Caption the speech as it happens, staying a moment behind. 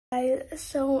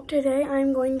So today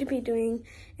I'm going to be doing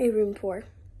a room tour,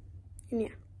 and yeah.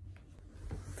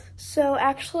 So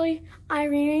actually, I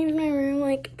rearranged my room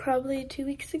like probably 2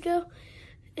 weeks ago,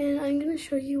 and I'm gonna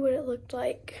show you what it looked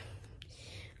like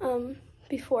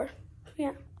before.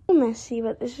 Yeah, a little messy,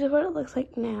 but this is what it looks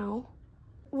like now.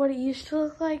 What it used to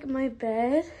look like, my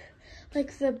bed,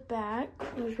 like the back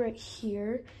was right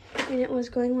here, and it was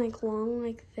going like long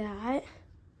like that.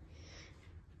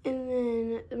 And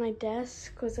then my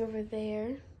desk was over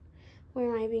there,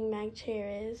 where my beanbag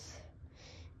chair is.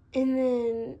 And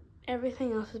then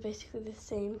everything else is basically the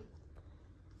same.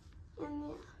 And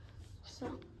yeah,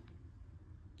 so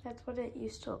that's what it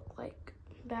used to look like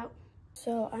about.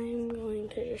 So I'm going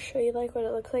to just show you like what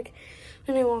it looks like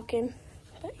when I walk in.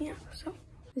 But yeah, so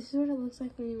this is what it looks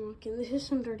like when you walk in. This is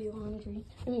some dirty laundry.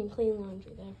 I mean clean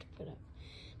laundry that I have to put up.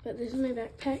 But this is my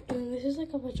backpack, and this is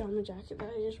like a pajama jacket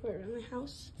that I just wear around the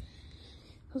house.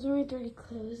 Those are my dirty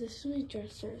clothes. This is my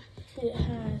dresser. It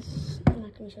has, I'm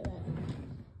not gonna show that,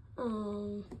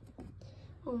 all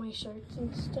my shirts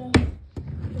and stuff.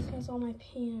 This has all my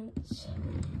pants.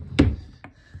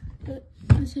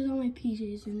 This has all my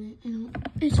PJs in it.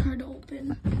 It's hard to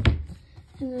open.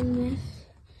 And then this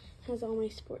has all my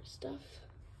sports stuff.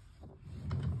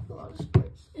 A lot of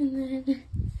sports. And then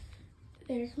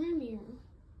there's my mirror.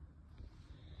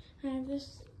 I have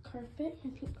this carpet,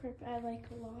 my pink carpet I like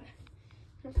a lot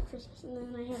for Christmas. And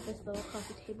then I have this little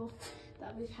coffee table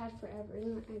that we've had forever,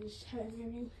 and I just have it in my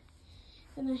room.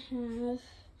 And I have,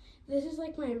 this is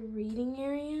like my reading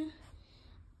area.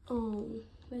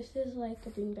 This is like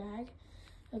a beanbag,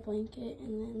 a blanket,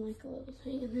 and then like a little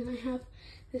thing. And then I have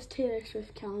this Taylor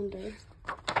Swift calendar.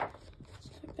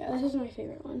 Stuff like that. This is my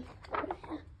favorite one. But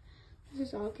yeah, this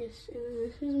is August, and then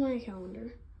this is my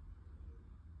calendar.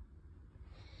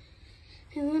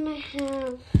 And then I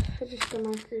have just a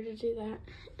marker to do that.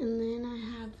 And then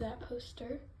I have that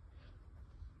poster.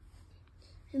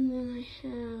 And then I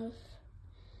have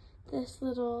this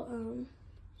little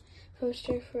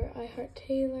poster for I Heart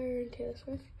Taylor and Taylor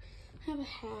Swift. I have a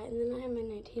hat, and then I have my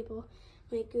night table,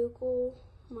 my Google,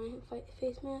 my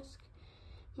face mask,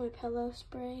 my pillow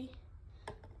spray,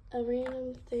 a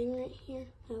random thing right here,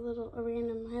 a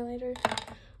random highlighter,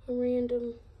 a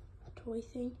random toy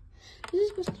thing. This is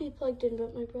supposed to be plugged in,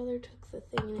 but my brother took the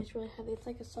thing, and it's really heavy. It's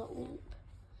like a salt lamp.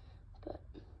 But,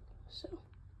 so.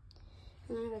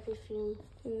 And I have a perfume.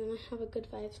 And then I have a Good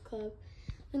Vibes Club.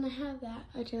 And I have that,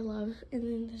 which I love. And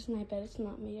then this is my bed. It's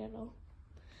not made at all.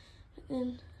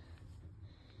 And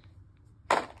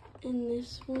then, in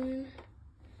this one,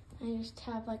 I just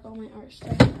have, like, all my art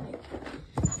stuff. Like,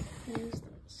 there's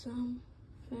some,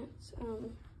 that's,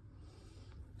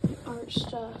 art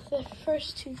stuff. The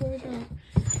first two drawers are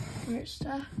art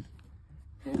stuff.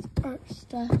 That's art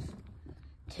stuff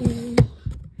too.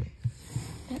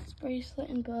 That's bracelet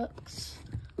and books.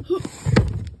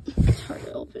 It's hard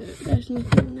to open it. There's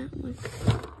nothing in that one.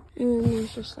 And then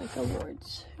there's just like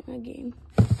awards in a game.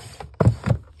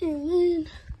 And then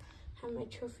I have my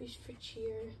trophies for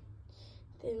cheer.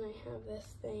 Then I have this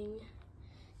thing.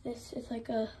 This is like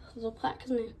a little plaque,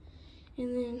 isn't it?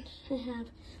 And then I have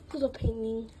a little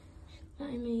painting that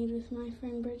I made with my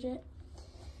friend Bridget.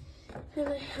 And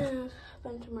I have a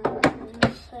bunch of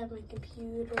markers. I have my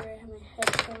computer, I have my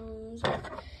headphones,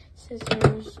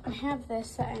 scissors. I have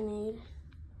this that I made.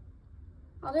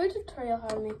 I'll do a tutorial how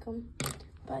to make them.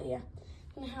 But yeah,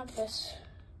 then I have this.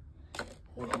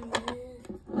 Then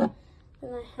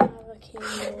I have a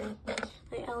candle,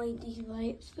 my LED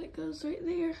lights that goes right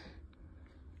there.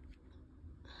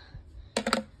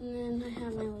 And then I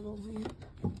have my little lamp.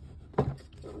 I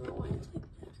don't know why it's like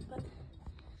that, but.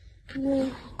 And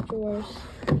then drawers.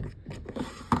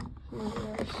 More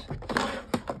drawers.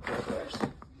 More drawers.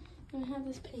 And I have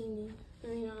this painting. I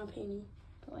mean, not a painting,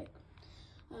 but like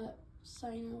a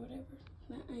sign or whatever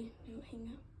that I don't hang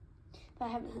up. That I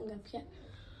haven't hung up yet.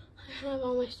 I have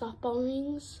all my softball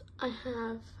rings. I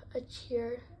have a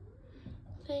cheer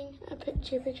thing.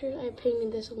 Cheer pictures. I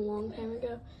painted this a long time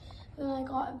ago. Then I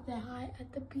got that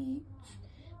at the beach.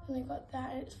 And I got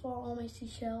that, and it's full of all my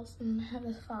seashells. And I have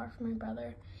this flower for my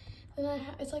brother. Then I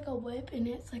have, it's like a whip, and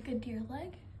it's like a deer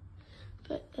leg.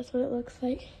 But that's what it looks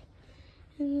like.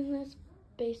 And then that's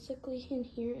basically in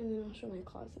here, and then I'll show my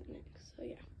closet next. So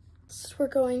yeah. So we're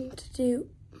going to do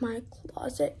my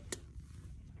closet.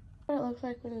 What it looks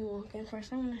like when you walk in.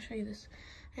 First, I'm going to show you this.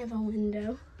 I have a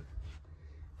window,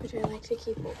 which I like to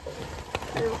keep open.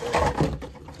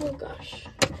 Oh gosh,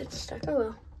 it's stuck. Oh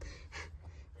well.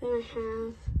 Then I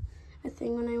have a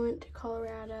thing when I went to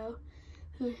Colorado.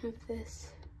 Then I have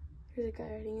this. There's a guy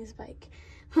riding his bike.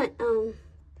 But,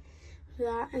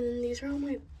 that, and then these are all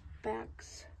my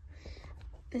bags.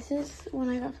 This is one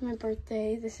I got for my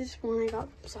birthday. This is one I got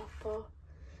from softball.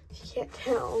 You can't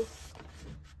tell.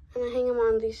 And I hang them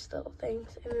on these little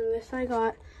things. And then this I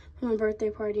got from a birthday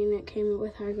party, and it came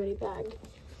with our goodie bag.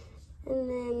 And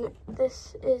then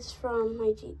this is from my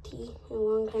GT a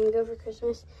long time ago for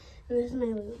Christmas. And this is my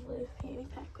Lulu fanny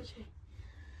pack,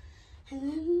 and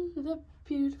then the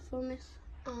beautifulness.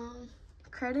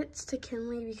 Credits to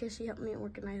Kinley because she helped me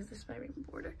organize this by ring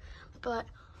border. But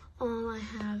all I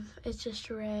have is just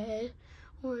red,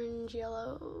 orange,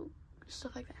 yellow,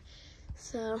 stuff like that.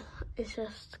 So it's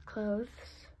just clothes.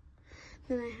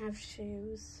 Then I have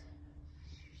shoes.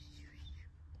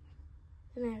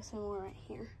 Then I have some more right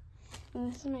here.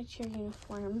 And this is my cheer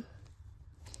uniform.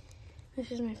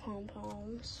 This is my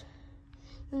pom-poms.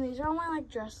 And these are all my like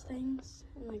dress things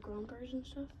and like rompers and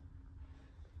stuff.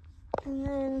 And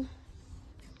then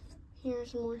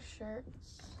here's more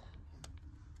shirts.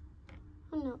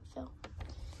 Oh no, it fell.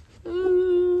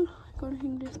 I'm gonna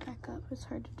hang this back up. It's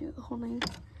hard to do holding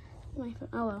my phone.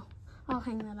 Oh well, I'll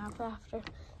hang that up after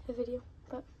the video.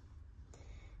 But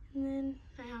and then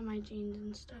I have my jeans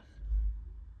and stuff.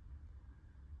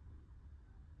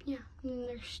 Yeah, and then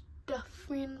there's stuff,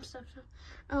 random stuff.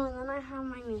 Oh, and then I have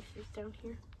my new shoes down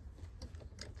here.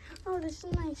 Oh, this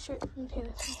is my shirt from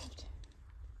Taylor Swift.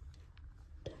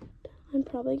 I'm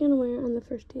probably gonna wear it on the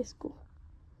first day of school.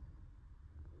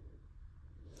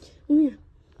 Oh yeah,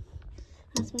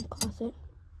 that's my closet.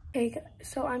 Okay,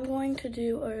 so I'm going to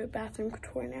do a bathroom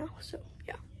tour now. So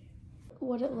yeah,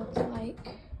 what it looks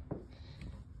like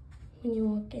when you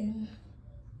walk in.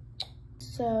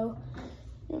 So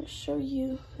I'm gonna show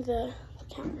you the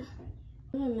counter.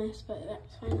 I'm a mess, but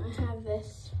that's fine. I have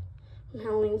this from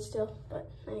Halloween still,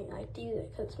 but I like to use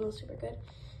it because it smells super good.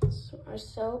 So our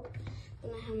soap,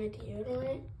 then I have my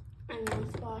deodorant, my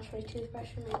mouthwash, my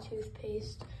toothbrush, and my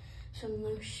toothpaste, some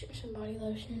lotion, some body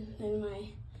lotion, then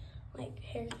my like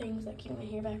hair things that keep my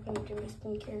hair back when I do my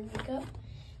skincare and makeup.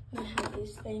 And I have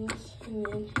these things, and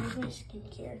then here's my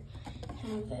skincare. I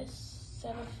have this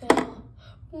Cetaphil.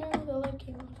 No, the lid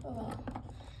came off. Oh well.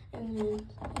 And then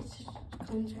it's just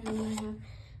cleanser, and then I have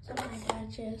some eye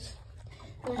patches.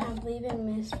 And I have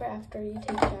leave-in mist for after you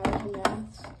take showers and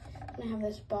baths. And I have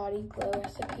this body glow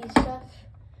recipe stuff.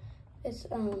 It's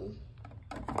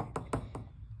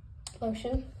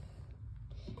lotion.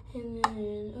 And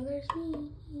then, oh, there's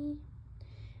me.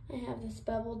 I have this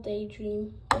Bubble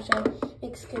Daydream, which I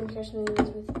make skincare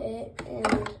smoothies with it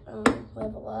and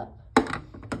Level Up.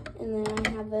 And then I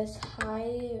have this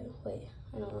wait,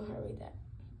 I don't know how to read that.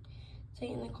 Say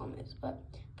it in the comments, but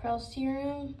Pearl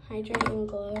Serum, Hydrate and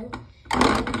Glow. And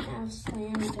I have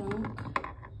Slam Dunk,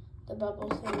 the Bubble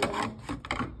Slam Dunk.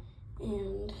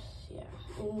 And yeah,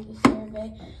 and the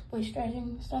CeraVe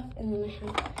moisturizing stuff. And then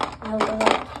I have my little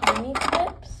tiny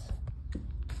clips.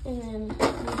 And then these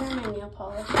are my nail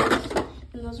polishes.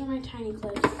 And those are my tiny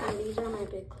clips. And these are my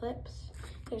big clips.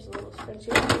 There's a little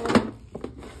scrunchie one.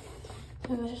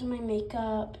 And this is my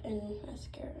makeup and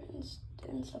mascara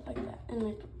and stuff like that.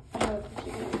 And I have a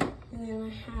perfume. And then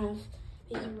I have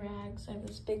these rags. I have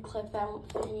this big clip that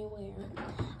won't fit anywhere.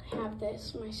 I have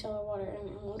this, my soda water, and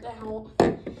it won't out.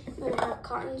 Then I have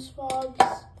cotton swabs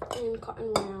and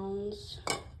cotton rounds.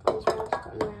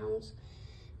 Cotton rounds.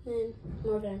 And then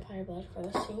more vampire blood for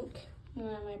the sink. And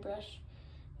then I have my brush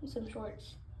and some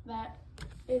shorts.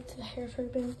 It's a hair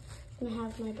ribbon. And I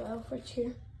have my bow for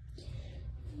cheer.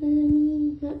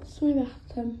 And that's my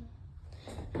bathtub.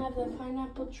 I have the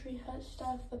pineapple tree hut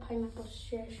stuff, the pineapple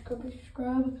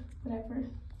scrub, whatever.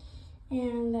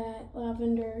 And that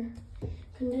lavender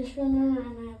conditioner,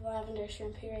 and I have lavender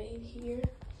shampoo right here.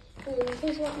 And then this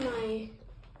is what my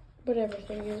whatever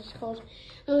thing is called.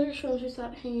 Those are shoulders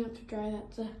that hang up to dry.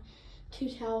 That's 2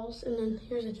 towels, and then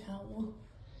here's a towel.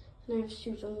 And I have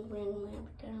shoes on randomly on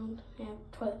the ground. I have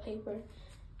toilet paper,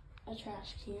 a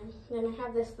trash can. Then I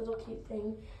have this little cute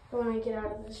thing for when I get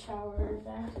out of the shower or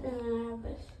bath. And then I have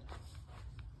this.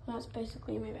 That's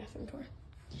basically my bathroom tour.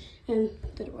 And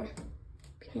the door.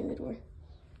 Behind the door.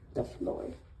 The floor.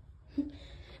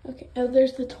 Okay. Oh,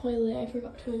 there's the toilet. I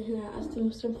forgot to mention that. That's the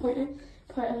most important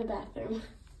part of the bathroom.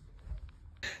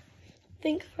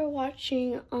 Thanks for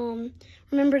watching.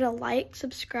 Remember to like,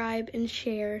 subscribe, and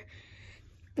share.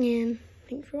 And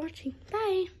thanks for watching.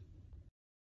 Bye.